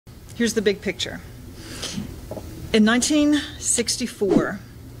here's the big picture. In 1964,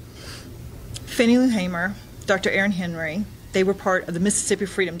 Fannie Lou Hamer, Dr. Aaron Henry, they were part of the Mississippi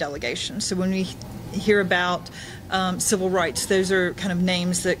Freedom Delegation. So when we hear about civil rights, those are kind of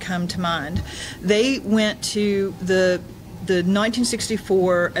names that come to mind. They went to the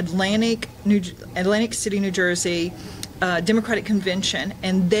 1964 Atlantic City, New Jersey Democratic Convention,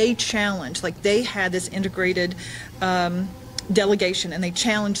 and they challenged, like they had this integrated delegation, and they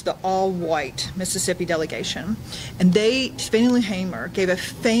challenged the all-white Mississippi delegation. And Fannie Lou Hamer gave a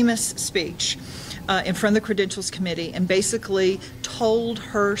famous speech in front of the Credentials Committee and basically told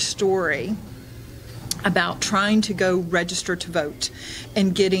her story about trying to go register to vote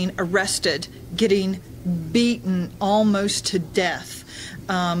and getting arrested, getting beaten almost to death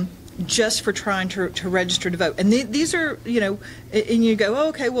just for trying to register to vote. And these are, you know, and you go, oh,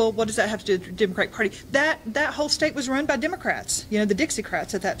 okay, well, what does that have to do with the Democratic Party? That whole state was run by Democrats, you know, the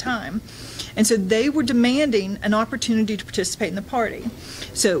Dixiecrats at that time. And so they were demanding an opportunity to participate in the party.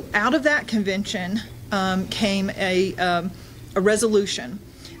 So out of that convention came a resolution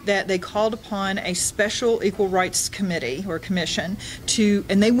that they called upon a special equal rights committee or commission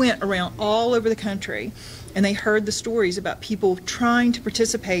and they went around all over the country and they heard the stories about people trying to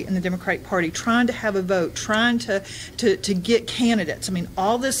participate in the Democratic Party, trying to have a vote, trying to get candidates. I mean,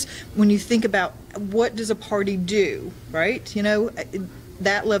 all this, when you think about what does a party do, right? You know,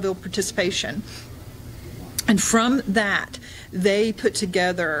 that level of participation. And from that, they put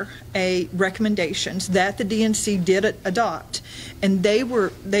together recommendations that the DNC did adopt, and they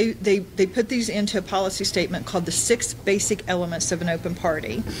put these into a policy statement called the 6 basic elements of an open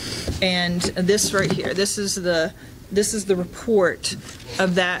party. And this right here, this is the report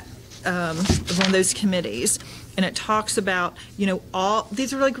of that of one of those committees, and it talks about, you know, all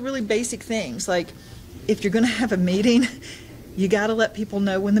these are like really basic things, like if you're going to have a meeting, you got to let people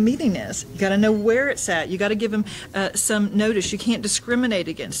know when the meeting is. You got to know where it's at. You got to give them some notice. You can't discriminate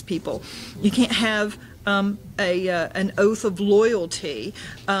against people. You can't have an oath of loyalty.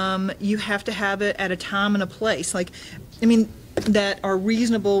 You have to have it at a time and a place. Like, I mean, that are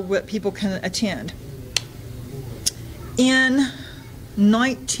reasonable, what people can attend. In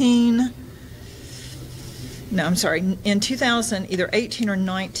 2000, either 18 or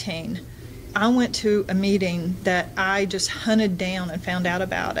 19. I went to a meeting that I just hunted down and found out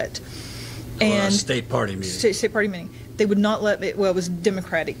about it. And a state party meeting. State party meeting. They would not let me, well, it was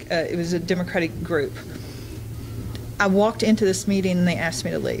Democratic. It was a Democratic group. I walked into this meeting and they asked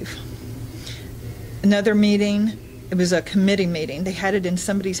me to leave. Another meeting, it was a committee meeting. They had it in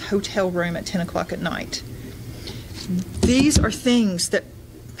somebody's hotel room at 10 o'clock at night. These are things that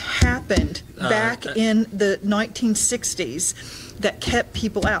happened back in the 1960s that kept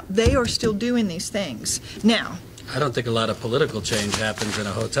people out. They are still doing these things now. I don't think a lot of political change happens in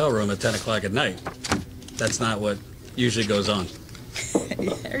a hotel room at 10 o'clock at night. That's not what usually goes on.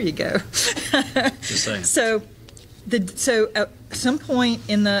 There you go. Just saying. So at some point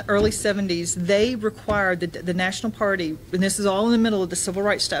in the early 70s, they required the National Party, and this is all in the middle of the civil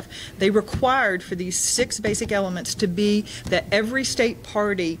rights stuff, they required for these 6 basic elements to be that every state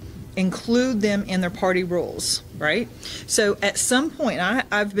party include them in their party rules, right? So at some point,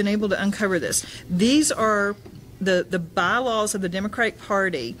 I've been able to uncover this. These are the bylaws of the Democratic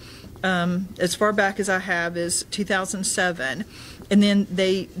Party, as far back as I have is 2007, and then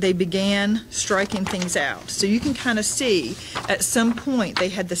they began striking things out. So you can kind of see at some point they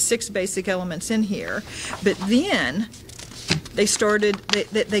had the 6 basic elements in here, but then they started,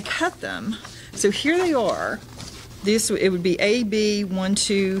 they cut them. So here they are. It would be A, B, 1,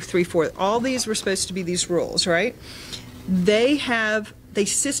 2, 3, 4. All these were supposed to be these rules, right? They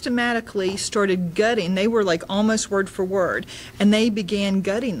systematically started gutting. They were like almost word for word, and they began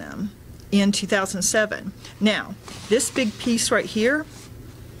gutting them in 2007. Now, this big piece right here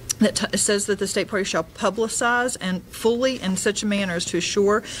that says that the state party shall publicize and fully in such a manner as to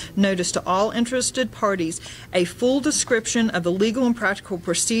assure notice to all interested parties a full description of the legal and practical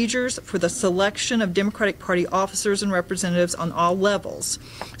procedures for the selection of Democratic Party officers and representatives on all levels.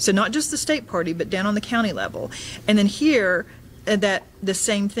 So not just the state party, but down on the county level. And then here, that the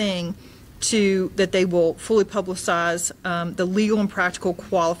same thing, that they will fully publicize the legal and practical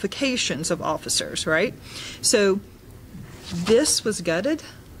qualifications of officers, right? So this was gutted.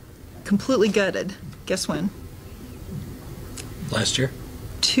 Completely gutted. Guess when? Last year?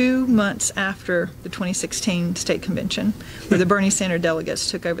 2 months after the 2016 state convention, where the Bernie Sanders delegates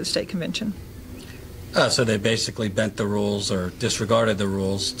took over the state convention. So they basically bent the rules or disregarded the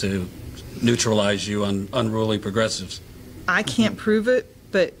rules to neutralize you on unruly progressives. I can't prove it,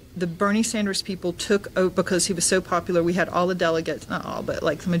 but the Bernie Sanders people took over, because he was so popular, we had all the delegates, not all, but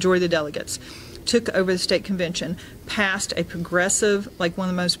like the majority of the delegates, took over the state convention, passed a progressive, like one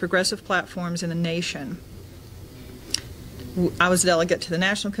of the most progressive platforms in the nation. I was a delegate to the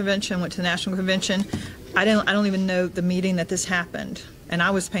national convention, went to the national convention. I don't even know the meeting that this happened, and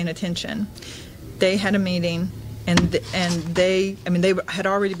I was paying attention. They had a meeting, and they had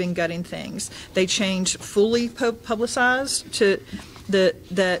already been gutting things. They changed fully publicized to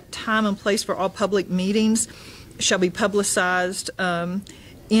the time and place for all public meetings shall be publicized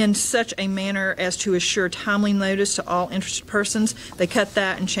in such a manner as to assure timely notice to all interested persons. They cut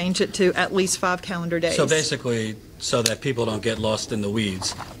that and changed it to at least 5 calendar days. So basically, so that people don't get lost in the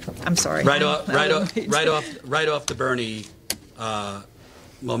weeds. I'm sorry. Right off the Bernie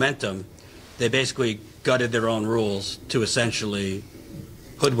momentum, they basically gutted their own rules to essentially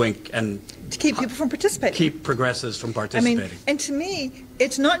hoodwink and to keep people from participating. Keep progressives from participating. I mean, and to me,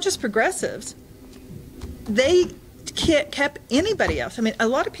 it's not just progressives. They kept anybody else. I mean, a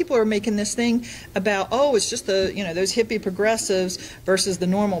lot of people are making this thing about, oh, it's just the, those hippie progressives versus the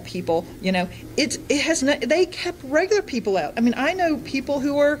normal people. It has no, they kept regular people out. I mean, I know people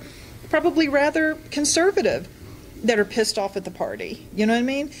who are probably rather conservative that are pissed off at the party. You know what I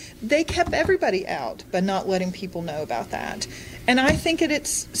mean? They kept everybody out by not letting people know about that. And I think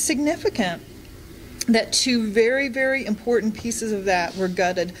it's significant that 2 very, very important pieces of that were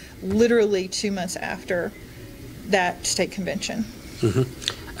gutted literally 2 months after that state convention.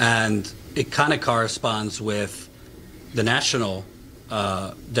 Mm-hmm. And it kind of corresponds with the National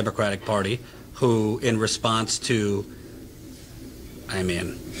Democratic Party, who, in response to,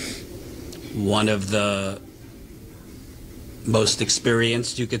 one of the most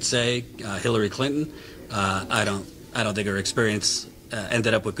experienced, you could say, Hillary Clinton. I don't think her experience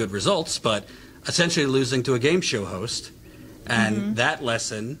ended up with good results, but essentially losing to a game show host. And that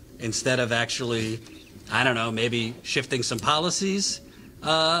lesson, instead of actually, maybe shifting some policies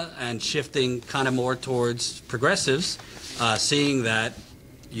and shifting kind of more towards progressives, seeing that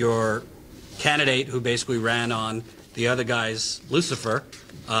your candidate, who basically ran on the other guy's Lucifer,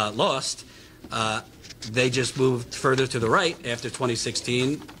 lost, they just moved further to the right after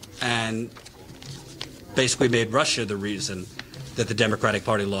 2016 and basically made Russia the reason that the Democratic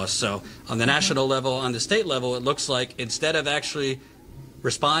Party lost. So on the national level, on the state level, it looks like instead of actually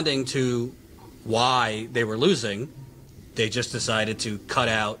responding to why they were losing, they just decided to cut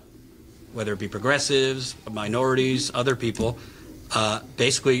out, whether it be progressives, minorities, other people,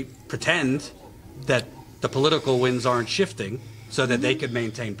 basically pretend that the political winds aren't shifting so that they could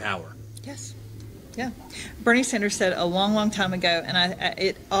maintain power. Yes. Yeah. Bernie Sanders said a long, long time ago, and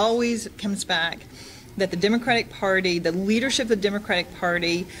it always comes back, that the Democratic Party, the leadership of the Democratic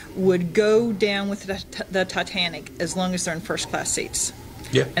Party, would go down with the Titanic as long as they're in first-class seats.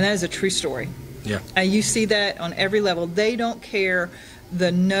 Yeah. And that is a true story. Yeah. You see that on every level. They don't care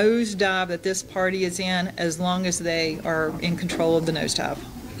the nosedive that this party is in as long as they are in control of the nosedive.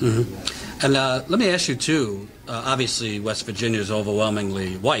 Mm-hmm. And let me ask you, too, obviously West Virginia is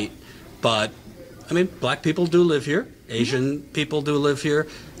overwhelmingly white, but, black people do live here. Asian people do live here.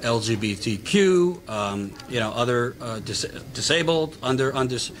 LGBTQ, other disabled,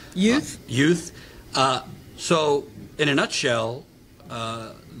 youth. So, in a nutshell,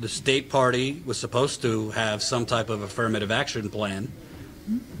 the state party was supposed to have some type of affirmative action plan.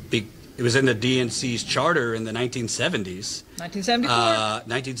 It was in the DNC's charter in the 1970s.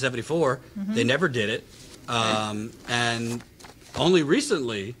 1974. They never did it. And only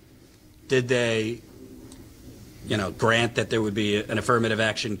recently did they grant that there would be an affirmative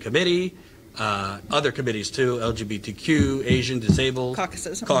action committee, other committees too, LGBTQ, Asian, disabled.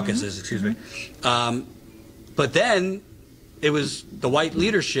 Caucuses, excuse me. But then it was the white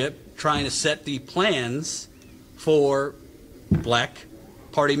leadership trying to set the plans for black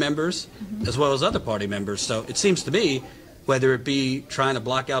party members as well as other party members. So it seems to me, whether it be trying to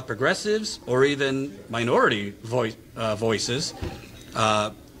block out progressives or even minority voices,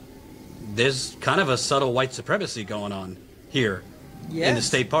 there's kind of a subtle white supremacy going on here in the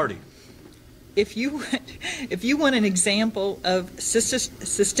state party. If you want an example of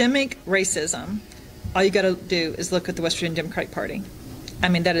systemic racism, all you got to do is look at the West Virginia Democratic Party.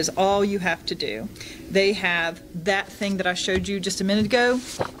 That is all you have to do. They have that thing that I showed you just a minute ago.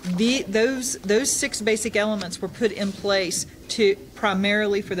 Those 6 basic elements were put in place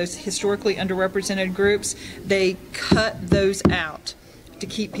primarily for those historically underrepresented groups. They cut those out to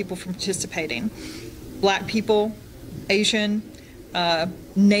keep people from participating. Black people, Asian,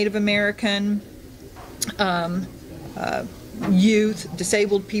 Native American, youth,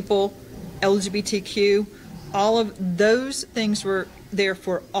 disabled people, LGBTQ, all of those things were there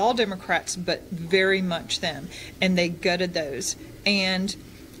for all Democrats, but very much them. And they gutted those. And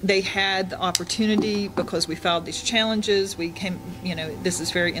they had the opportunity, because we filed these challenges. We came, this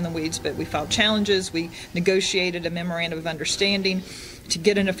is very in the weeds, but we filed challenges. We negotiated a memorandum of understanding to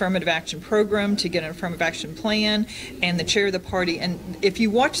get an affirmative action program, to get an affirmative action plan, and the chair of the party. And if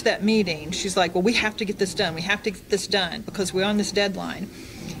you watch that meeting, she's like, well, we have to get this done. We have to get this done because we're on this deadline.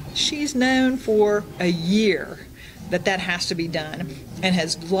 She's known for a year that has to be done, and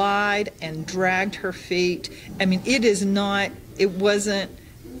has lied and dragged her feet. I mean, it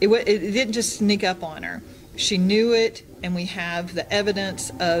didn't just sneak up on her. She knew it, and we have the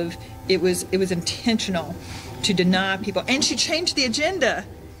evidence of it was intentional to deny people. And she changed the agenda.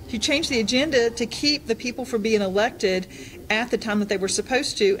 She changed the agenda to keep the people from being elected at the time that they were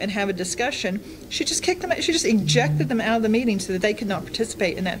supposed to and have a discussion. She just kicked them out. She just ejected them out of the meeting so that they could not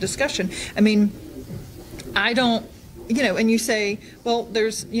participate in that discussion. I mean, I don't, and you say, well,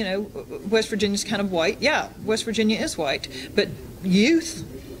 there's, West Virginia's kind of white. Yeah, West Virginia is white. But youth,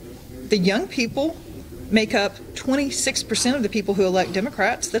 the young people, make up 26% of the people who elect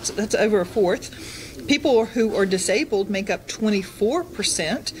Democrats. That's over a fourth. People who are disabled make up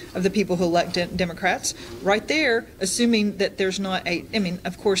 24% of the people who elect Democrats. Right there, assuming that there's not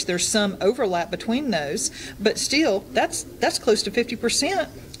of course there's some overlap between those, but still, that's close to 50%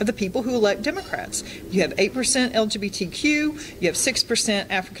 of the people who elect Democrats. You have 8% LGBTQ, you have 6%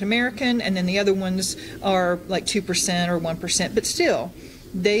 African American, and then the other ones are like 2% or 1%, but still,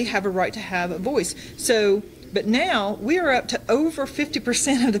 they have a right to have a voice. So, but now we are up to over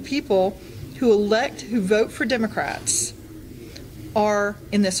 50% of the people who vote for Democrats are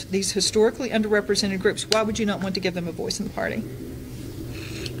in these historically underrepresented groups. Why would you not want to give them a voice in the party?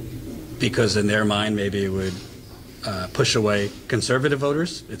 Because in their mind, maybe it would push away conservative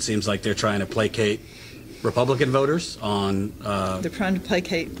voters. It seems like they're trying to placate Republican voters on... They're trying to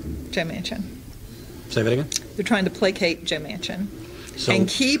placate Joe Manchin. Say that again? They're trying to placate Joe Manchin. So, and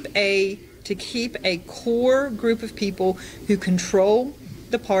keep a core group of people who control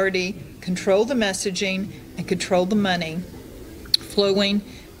the party, control the messaging, and control the money flowing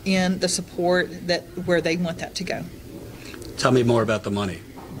in the support where they want that to go. Tell me more about the money.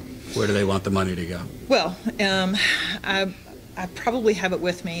 Where do they want the money to go? Well, I probably have it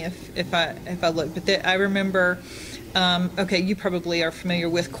with me if I look, but I remember. Okay, you probably are familiar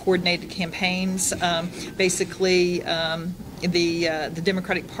with coordinated campaigns. Basically, the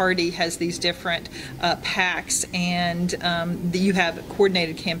Democratic Party has these different PACs, and you have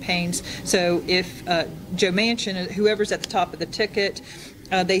coordinated campaigns. So if Joe Manchin, whoever's at the top of the ticket,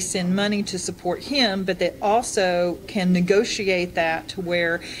 they send money to support him, but they also can negotiate that to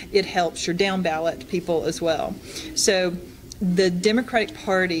where it helps your down ballot people as well. So the Democratic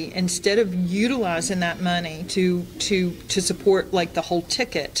Party, instead of utilizing that money to support like the whole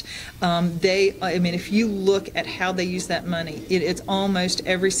ticket, if you look at how they use that money, it's almost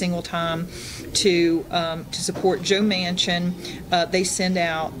every single time to support Joe Manchin. They send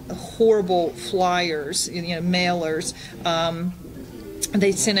out horrible flyers, mailers.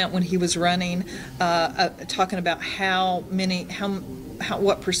 They sent out when he was running, talking about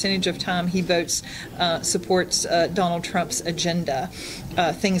what percentage of time he supports Donald Trump's agenda,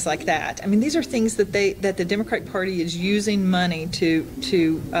 things like that. I mean, these are things that the Democratic Party is using money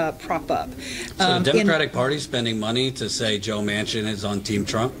to prop up. So the Democratic Party spending money to say Joe Manchin is on Team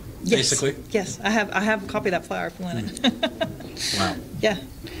Trump, basically? Yes, I have a copy of that flyer if you want it. Wow. Yeah.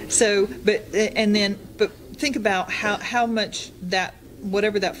 So, but think about how much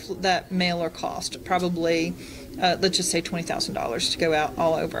whatever that mailer cost, probably. Let's just say $20,000 to go out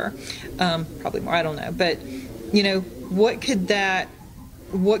all over, probably more. I don't know, but what could that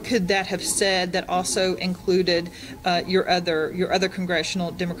have said that also included your other congressional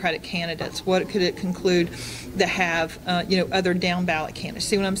Democratic candidates? What could it conclude that have other down ballot candidates?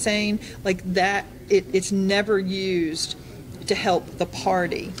 See what I'm saying? Like that, it's never used to help the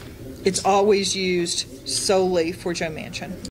party. It's always used solely for Joe Manchin.